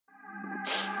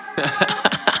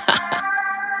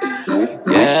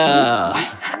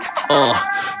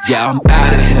Yeah, I'm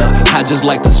out of here. I just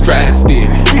like the stratosphere.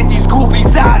 Get these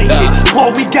goofies out of here.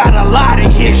 Boy, we got a lot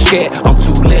of here. Shit, I'm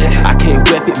too lit. I can't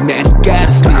rep it, man. You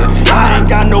gotta steer. I ain't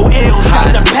got no L's.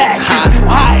 Got the pack. It's too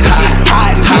hot in here.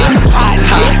 Hot in here. Hot in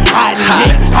here. Hot in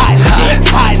here. Hot in here.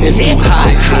 Hot in here. It's too hot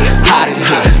in here. Hot in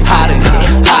here. Hot in here.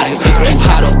 Hot in here. It's too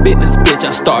hot up in this bitch.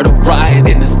 I started riot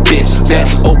in this bitch.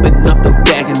 Daddy opened up the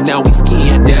bag and now we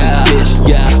skiing in this bitch.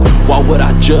 Yeah. Why would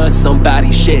I judge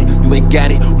somebody's shit? You ain't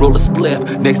got it. Roll a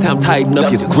spliff. Next time tighten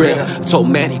up your grip. Told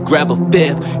Manny grab a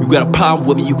fifth. You got a problem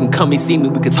with me, you can come and see me.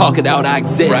 We can talk it out, I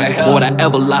exist. Or would I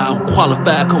ever lie? I'm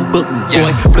qualified, come book me,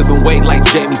 boy. Flipping weight like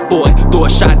Jamie Boy. Throw a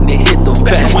shot and it hit the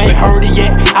vest. You ain't heard it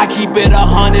yet. I keep it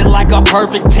 100 like a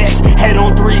perfect test. Head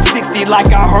on 360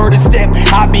 like I heard a step.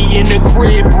 I be in the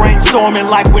crib brainstorming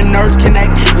like when nerves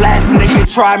connect. Last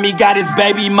nigga tried me, got his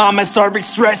baby mama cervix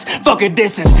stress. Fuck a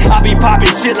distance. I be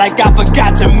popping shit like I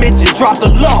forgot to mention. Drop the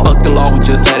law. Fuck the law and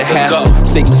just let it happen.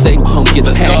 Say come get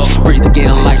the patch. Breathe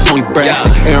again like Tony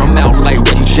Braxton. Air them out like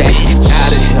Reggie Jackson.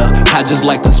 Out of here, I just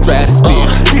like the stratosphere.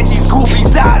 Get these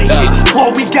goofies out of here.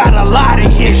 Boy, we got a lot of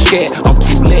here. Shit, I'm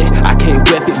too lit. I can't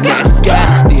rep it, man. You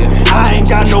gotta steer. I ain't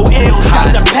got no L's.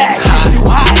 Got the pack. It's too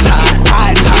hot in here.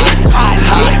 Hot in here. Hot in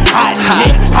here. Hot in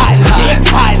here. Hot in here.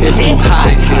 Hot in here. It's too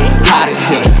hot in here. Hot in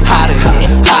here. Hot in here.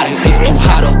 Hot in here. It's too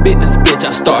hot up in this bitch.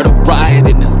 I started riot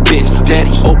in this bitch.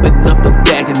 Daddy opened up the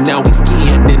bag and now we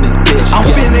skiing in this bitch. I'm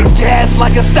finna gas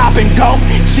like a stop and go.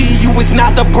 Gee, you is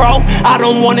not the bro. I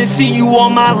don't wanna see you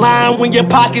on my line when your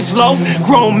pocket's low.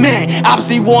 Grown man,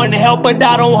 obviously wanting to help, but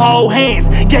I don't hold hands.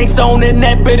 Gangsta on the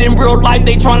net, but in real life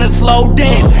they tryna slow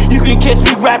dance. You can catch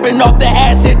me rapping off the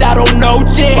acid, I don't know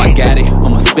chance. If I got it,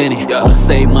 I'ma spend it. I'ma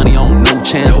save money on no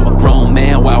chance. I'm a grown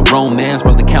man, while romance,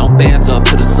 rather count bands up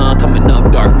to the sun coming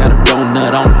up. Dark matter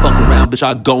donut, I don't fuck around, bitch,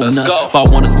 I go nuts. If I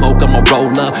wanna smoke, I'ma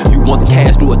roll up. You want the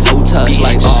cash, do a toe touch.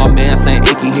 Like, oh man, saying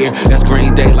Icky here. That's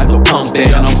Green Day like a punk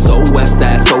band. I'm so west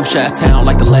side, so Chi-Town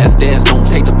like the last dance. Don't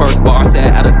take the first bar,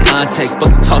 sad out of context.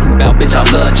 Fucking talking about, bitch, I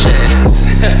love checks.